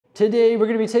Today we're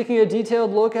going to be taking a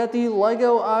detailed look at the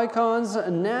LEGO Icons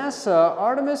NASA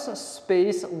Artemis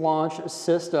Space Launch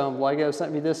System. LEGO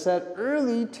sent me this set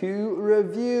early to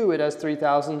review. It has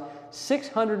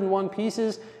 3,601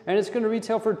 pieces and it's going to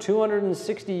retail for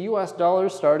 $260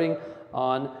 US starting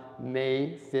on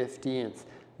May 15th.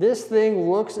 This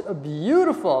thing looks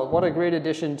beautiful. What a great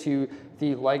addition to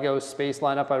the LEGO space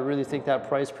lineup. I really think that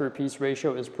price per piece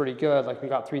ratio is pretty good. Like we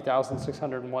got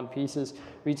 3,601 pieces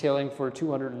retailing for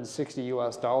 $260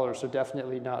 US, so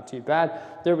definitely not too bad.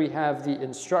 There we have the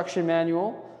instruction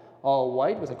manual, all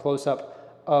white with a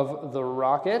close-up of the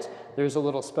rocket. There's a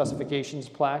little specifications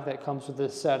plaque that comes with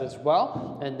this set as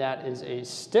well, and that is a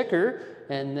sticker.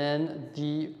 And then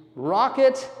the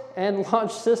rocket and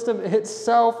launch system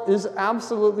itself is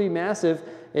absolutely massive.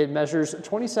 It measures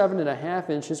 27.5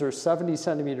 inches or 70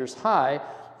 centimeters high,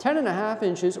 10.5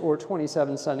 inches or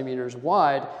 27 centimeters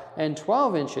wide, and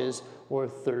 12 inches or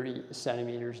 30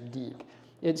 centimeters deep.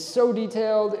 It's so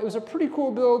detailed. It was a pretty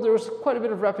cool build. There was quite a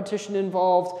bit of repetition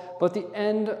involved, but the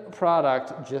end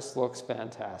product just looks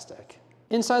fantastic.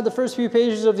 Inside the first few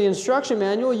pages of the instruction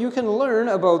manual, you can learn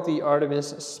about the Artemis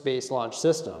Space Launch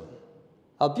System.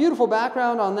 A beautiful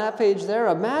background on that page there,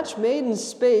 a match made in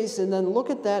space, and then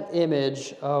look at that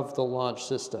image of the launch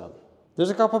system. There's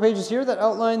a couple pages here that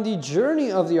outline the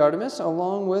journey of the Artemis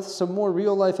along with some more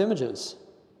real-life images.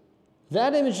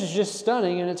 That image is just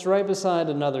stunning and it's right beside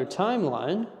another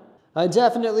timeline. I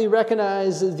definitely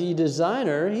recognize the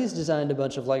designer. He's designed a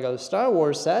bunch of LEGO Star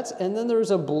Wars sets, and then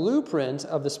there's a blueprint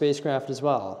of the spacecraft as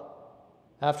well.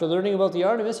 After learning about the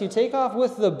Artemis, you take off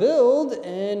with the build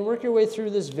and work your way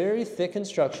through this very thick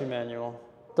instruction manual.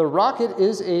 The rocket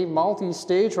is a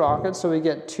multi-stage rocket, so we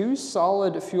get two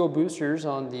solid fuel boosters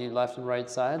on the left and right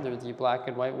side. They're the black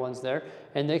and white ones there,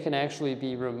 and they can actually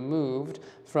be removed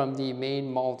from the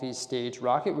main multi-stage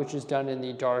rocket, which is done in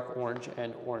the dark orange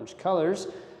and orange colors.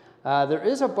 There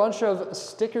is a bunch of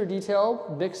sticker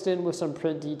detail mixed in with some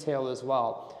print detail as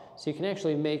well. So you can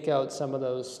actually make out some of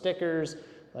those stickers.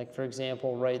 Like for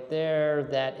example, right there,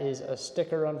 that is a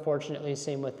sticker, unfortunately.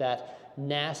 Same with that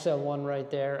NASA one right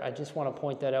there. I just want to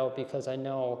point that out because I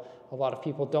know a lot of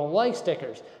people don't like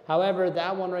stickers. However,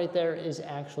 that one right there is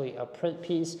actually a print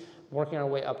piece. Working our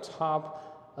way up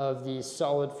top of the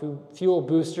solid fuel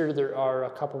booster, there are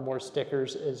a couple more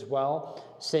stickers as well.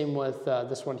 Same with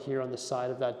this one here on the side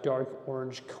of that dark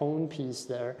orange cone piece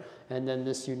there. And then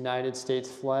this United States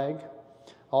flag.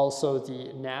 Also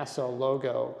the NASA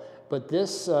logo. But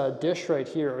this dish right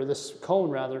here, or this cone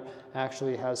rather,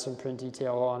 actually has some print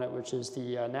detail on it, which is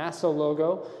the NASA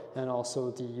logo and also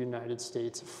the United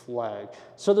States flag.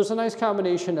 So there's a nice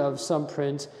combination of some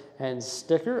print and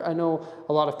sticker. I know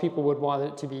a lot of people would want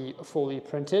it to be fully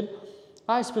printed.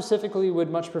 I specifically would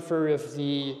much prefer if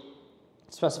the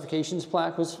specifications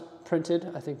plaque was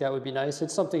printed. I think that would be nice.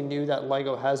 It's something new that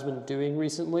LEGO has been doing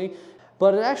recently.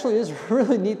 But it actually is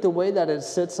really neat the way that it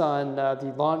sits on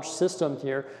the launch system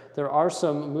here. There are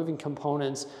some moving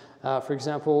components. For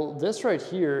example, this right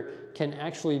here can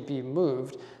actually be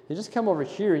moved. You just come over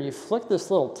here and you flick this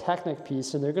little Technic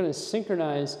piece and they're going to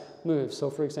synchronize moves.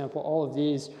 So for example, all of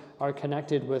these are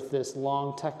connected with this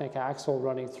long Technic axle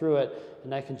running through it,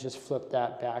 and I can just flip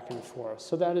that back and forth.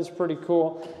 So that is pretty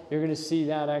cool. You're going to see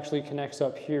that actually connects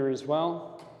up here as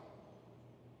well.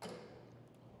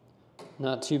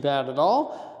 Not too bad at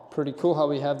all. Pretty cool how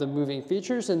we have the moving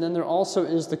features. And then there also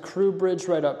is the crew bridge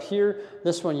right up here.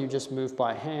 This one you just move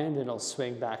by hand and it'll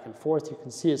swing back and forth. You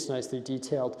can see it's nicely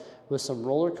detailed with some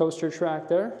roller coaster track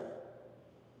there.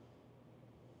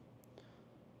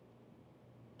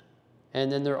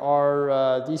 And then there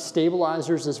are these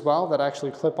stabilizers as well that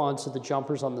actually clip onto the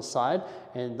jumpers on the side,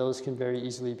 and those can very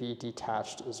easily be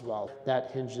detached as well.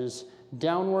 That hinges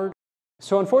downward.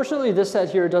 So unfortunately, this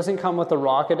set here doesn't come with the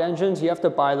rocket engines. You have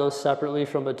to buy those separately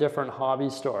from a different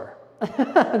hobby store.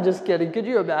 I'm just kidding. Could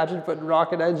you imagine putting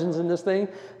rocket engines in this thing?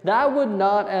 That would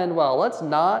not end well. Let's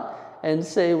not and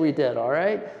say we did, all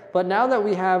right? But now that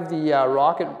we have the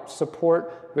rocket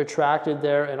support retracted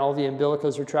there and all the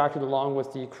umbilicals retracted along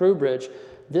with the crew bridge,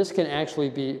 this can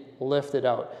actually be lifted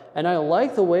out. And I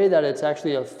like the way that it's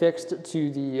actually affixed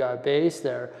to the base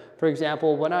there. For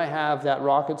example, when I have that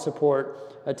rocket support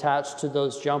attached to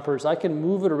those jumpers, I can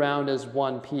move it around as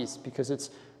one piece because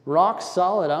it's rock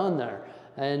solid on there.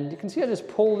 And you can see I just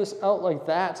pull this out like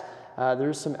that.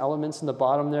 There's some elements in the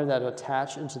bottom there that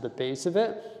attach into the base of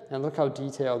it. And look how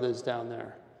detailed it is down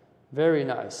there. Very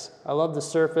nice. I love the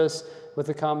surface with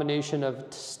a combination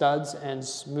of studs and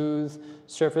smooth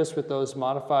surface with those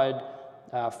modified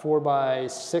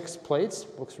 4x6 plates.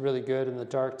 Looks really good in the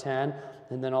dark tan.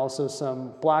 And then also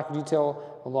some black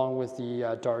detail along with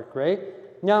the dark gray.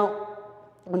 Now,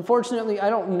 Unfortunately, I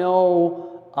don't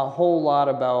know a whole lot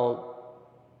about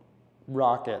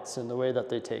rockets and the way that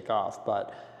they take off,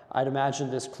 but I'd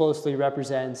imagine this closely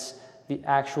represents the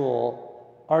actual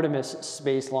Artemis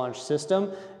space launch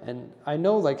system. And I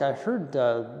know, like, I heard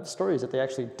stories that they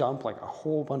actually dump like a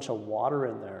whole bunch of water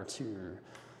in there to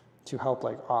help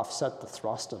like offset the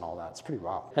thrust and all that. It's pretty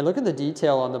wild. And look at the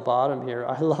detail on the bottom here.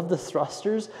 I love the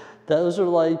thrusters. Those are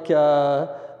like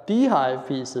beehive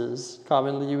pieces.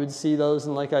 Commonly you would see those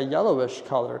in like a yellowish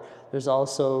color. There's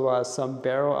also some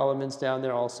barrel elements down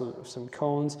there, also some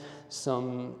cones,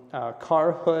 some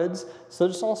car hoods. So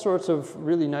just all sorts of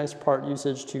really nice part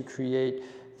usage to create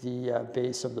the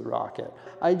base of the rocket.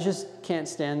 I just can't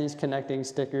stand these connecting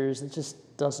stickers. It just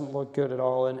doesn't look good at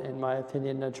all in my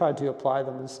opinion. I tried to apply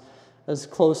them as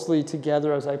closely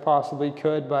together as I possibly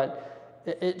could, but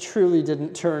it truly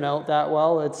didn't turn out that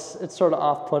well. It's sort of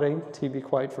off-putting, to be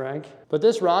quite frank. But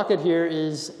this rocket here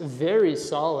is very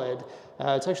solid.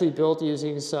 It's actually built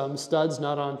using some studs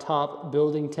not on top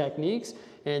building techniques,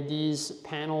 and these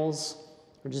panels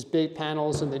are just big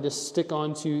panels, and they just stick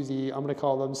onto the, I'm gonna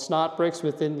call them snot bricks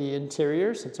within the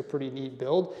interior, so it's a pretty neat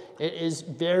build. It is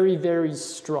very, very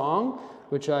strong,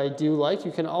 which I do like.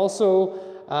 You can also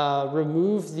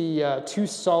remove the two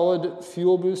solid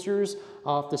fuel boosters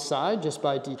off the side just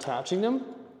by detaching them.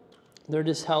 They're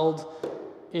just held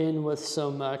in with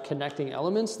some connecting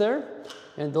elements there.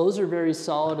 And those are very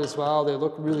solid as well. They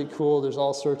look really cool. There's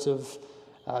all sorts of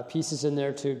pieces in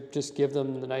there to just give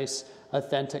them the nice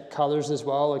authentic colors as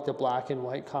well, like the black and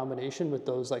white combination with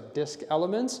those like disc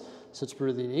elements. So it's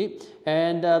really neat.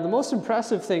 And the most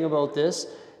impressive thing about this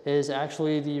is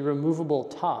actually the removable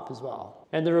top as well.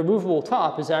 And the removable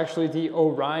top is actually the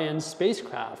Orion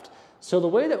spacecraft. So the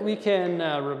way that we can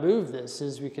remove this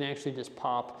is we can actually just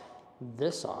pop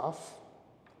this off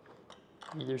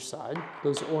either side.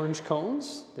 Those orange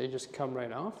cones, they just come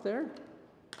right off there.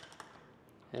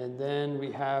 And then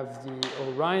we have the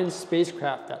Orion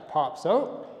spacecraft that pops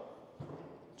out,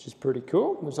 which is pretty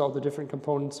cool. There's all the different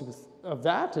components of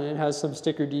that, and it has some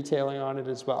sticker detailing on it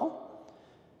as well.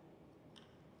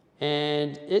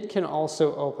 And it can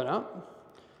also open up.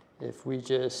 If we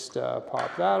just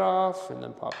pop that off and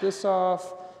then pop this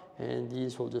off, and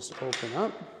these will just open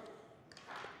up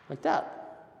like that.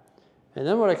 And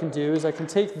then what I can do is I can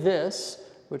take this,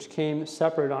 which came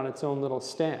separate on its own little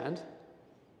stand,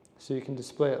 so you can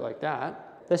display it like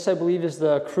that. This, I believe, is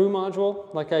the crew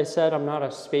module. Like I said, I'm not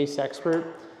a space expert.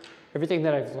 Everything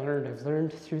that I've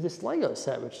learned through this Lego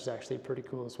set, which is actually pretty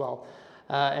cool as well.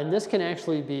 And this can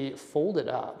actually be folded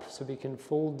up. So we can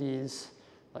fold these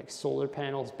like solar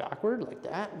panels backward like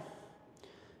that.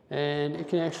 And it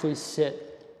can actually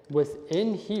sit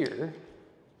within here,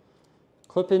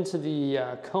 clip into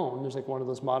the cone. There's like one of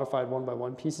those modified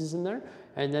 1x1 pieces in there.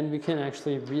 And then we can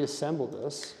actually reassemble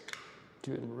this.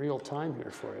 Do it in real time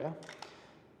here for you.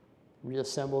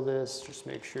 Reassemble this, just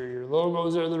make sure your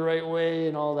logos are the right way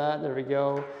and all that. There we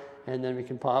go. And then we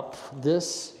can pop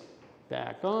this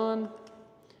back on.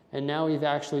 And now we've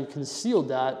actually concealed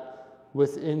that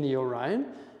within the Orion.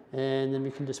 And then we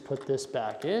can just put this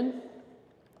back in.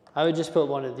 I would just put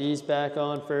one of these back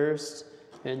on first,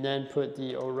 and then put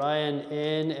the Orion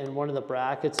in, and one of the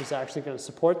brackets is actually going to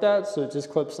support that, so it just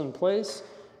clips in place.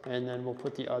 And then we'll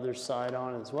put the other side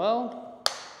on as well.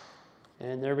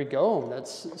 And there we go,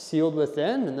 that's sealed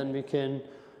within, and then we can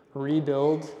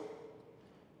rebuild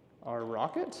our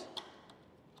rocket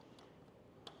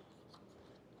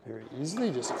very easily.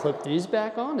 Just clip these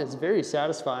back on. It's very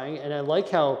satisfying, and I like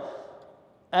how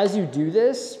as you do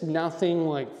this, nothing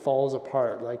like falls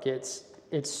apart. Like it's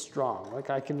strong. Like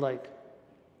I can like,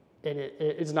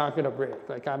 it's not gonna break.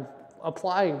 Like I'm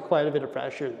applying quite a bit of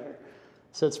pressure there.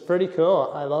 So it's pretty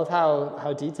cool. I love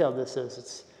how detailed this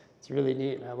is. It's really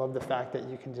neat, and I love the fact that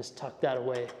you can just tuck that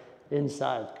away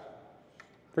inside.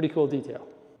 Pretty cool detail.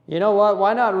 You know what,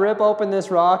 why not rip open this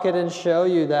rocket and show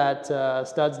you that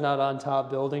studs not on top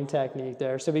building technique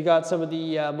there. So we got some of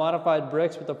the modified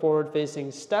bricks with the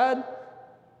forward-facing stud,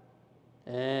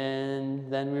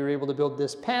 and then we were able to build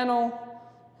this panel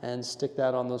and stick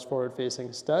that on those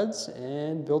forward-facing studs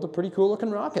and build a pretty cool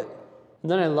looking rocket. And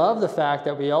then I love the fact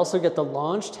that we also get the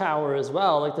launch tower as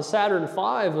well. Like the Saturn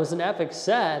V was an epic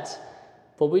set,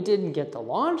 but we didn't get the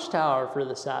launch tower for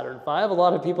the Saturn V. A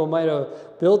lot of people might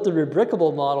have built the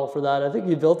rebrickable model for that. I think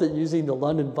we built it using the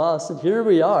London bus, and here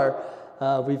we are.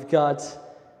 We've got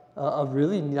a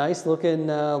really nice looking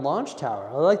launch tower.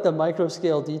 I like the micro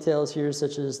scale details here,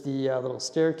 such as the little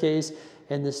staircase,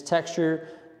 and this texture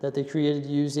that they created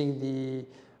using the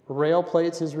rail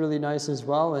plates is really nice as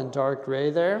well, in dark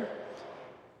gray there.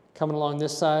 Coming along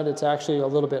this side, it's actually a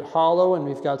little bit hollow, and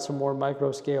we've got some more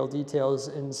micro scale details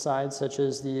inside, such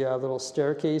as the little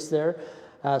staircase there.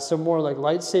 Some more like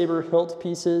lightsaber hilt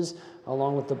pieces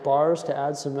along with the bars to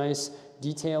add some nice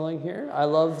detailing here. I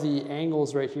love the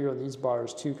angles right here on these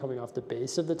bars too, coming off the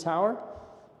base of the tower.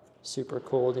 Super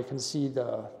cool. You can see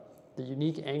the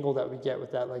unique angle that we get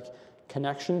with that like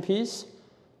connection piece.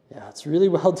 Yeah, it's really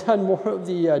well done. More of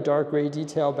the dark gray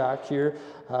detail back here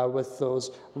with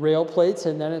those rail plates,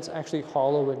 and then it's actually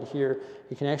hollow in here.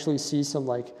 You can actually see some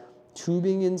like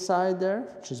tubing inside there,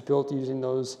 which is built using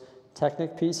those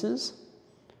Technic pieces.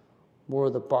 More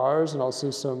of the bars and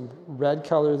also some red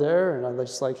color there, and I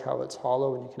just like how it's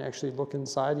hollow and you can actually look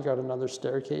inside. You got another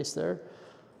staircase there.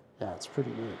 Yeah, it's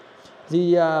pretty neat.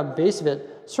 The base of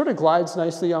it sort of glides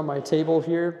nicely on my table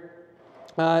here.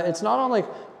 It's not on like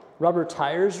rubber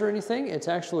tires or anything. It's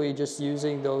actually just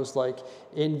using those like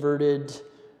inverted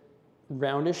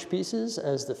roundish pieces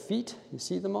as the feet. You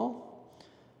see them all?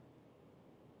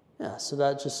 Yeah, so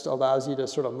that just allows you to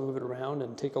sort of move it around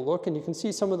and take a look, and you can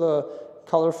see some of the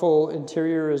colorful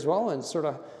interior as well and sort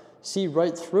of see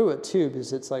right through it too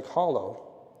because it's like hollow.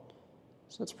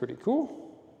 So that's pretty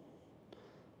cool.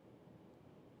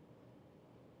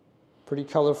 Pretty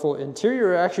colorful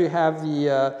interior. I actually have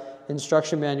the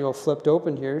instruction manual flipped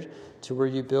open here to where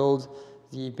you build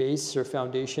the base or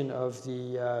foundation of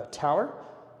the tower.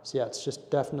 So yeah, it's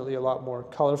just definitely a lot more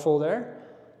colorful there.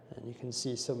 And you can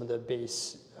see some of the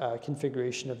base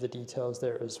configuration of the details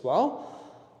there as well.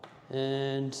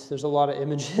 And there's a lot of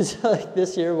images like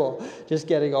this here. Well, just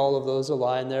getting all of those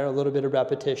aligned there, a little bit of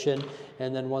repetition.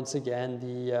 And then once again,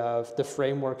 the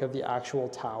framework of the actual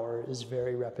tower is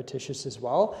very repetitious as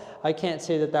well. I can't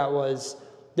say that that was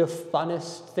the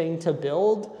funnest thing to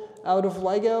build out of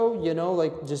Lego, you know,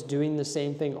 like just doing the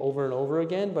same thing over and over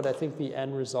again, but I think the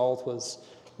end result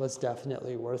was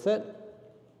definitely worth it.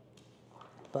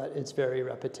 But it's very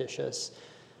repetitious.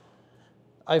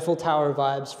 Eiffel Tower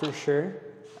vibes for sure.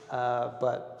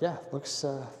 But yeah, looks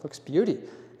beauty.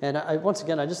 And once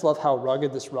again, I just love how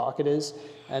rugged this rocket is.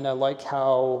 And I like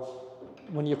how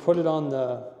when you put it on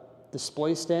the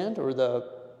display stand or the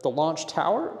launch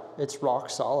tower, it's rock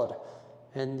solid.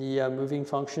 And the moving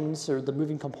functions or the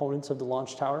moving components of the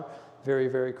launch tower, very,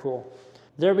 very cool.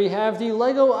 There we have the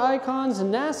LEGO Icons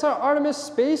NASA Artemis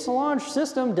Space Launch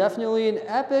System. Definitely an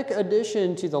epic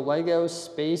addition to the LEGO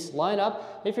Space lineup.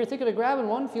 If you're thinking of grabbing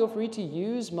one, feel free to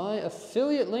use my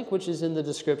affiliate link, which is in the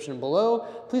description below.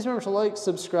 Please remember to like,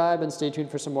 subscribe, and stay tuned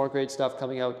for some more great stuff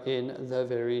coming out in the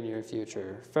very near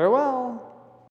future. Farewell.